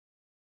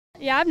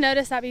Yeah, I've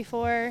noticed that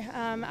before.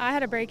 I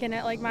had a break-in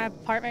at my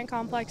apartment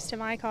complex to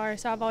my car,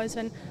 so I've always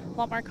been a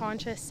lot more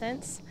conscious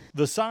since.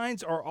 The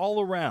signs are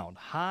all around: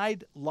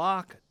 hide,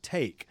 lock,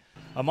 take.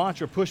 A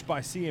mantra pushed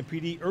by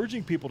CMPD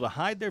urging people to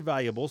hide their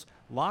valuables,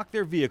 lock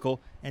their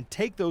vehicle, and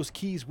take those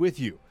keys with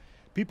you.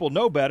 People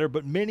know better,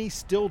 but many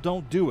still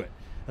don't do it,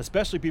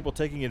 especially people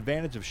taking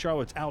advantage of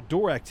Charlotte's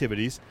outdoor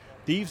activities.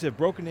 Thieves have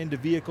broken into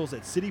vehicles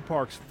at city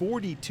parks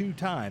 42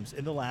 times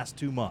in the last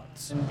 2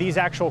 months. These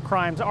actual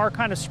crimes are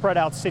kind of spread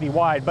out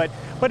citywide,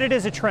 but it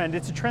is a trend.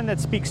 It's a trend that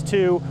speaks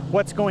to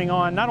what's going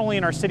on not only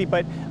in our city,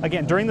 but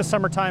again, during the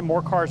summertime,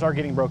 more cars are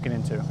getting broken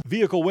into.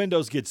 Vehicle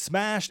windows get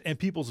smashed and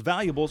people's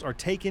valuables are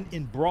taken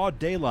in broad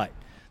daylight.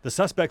 The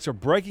suspects are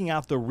breaking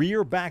out the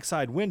rear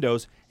backside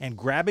windows and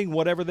grabbing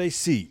whatever they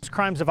see. It's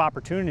crimes of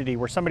opportunity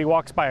where somebody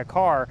walks by a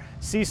car,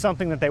 sees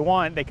something that they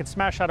want, they can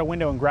smash out a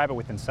window and grab it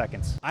within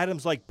seconds.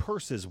 Items like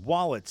purses,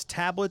 wallets,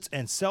 tablets,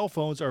 and cell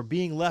phones are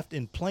being left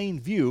in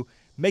plain view,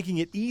 making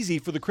it easy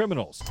for the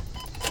criminals.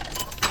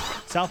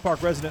 South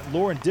Park resident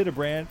Lauren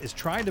Didebrand is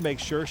trying to make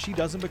sure she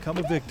doesn't become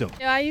a victim.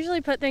 I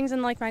usually put things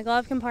in my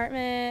glove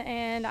compartment,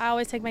 and I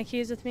always take my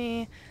keys with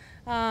me.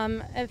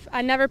 If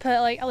I never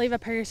I leave a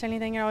purse or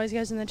anything, it always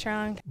goes in the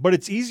trunk. But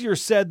it's easier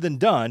said than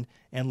done,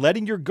 and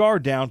letting your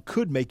guard down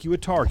could make you a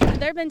target.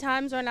 There have been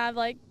times when I've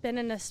been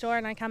in a store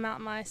and I come out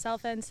and my cell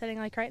phone sitting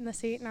right in the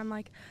seat, and I'm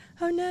like,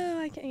 oh no,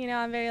 I can't,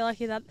 I'm very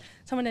lucky that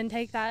someone didn't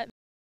take that.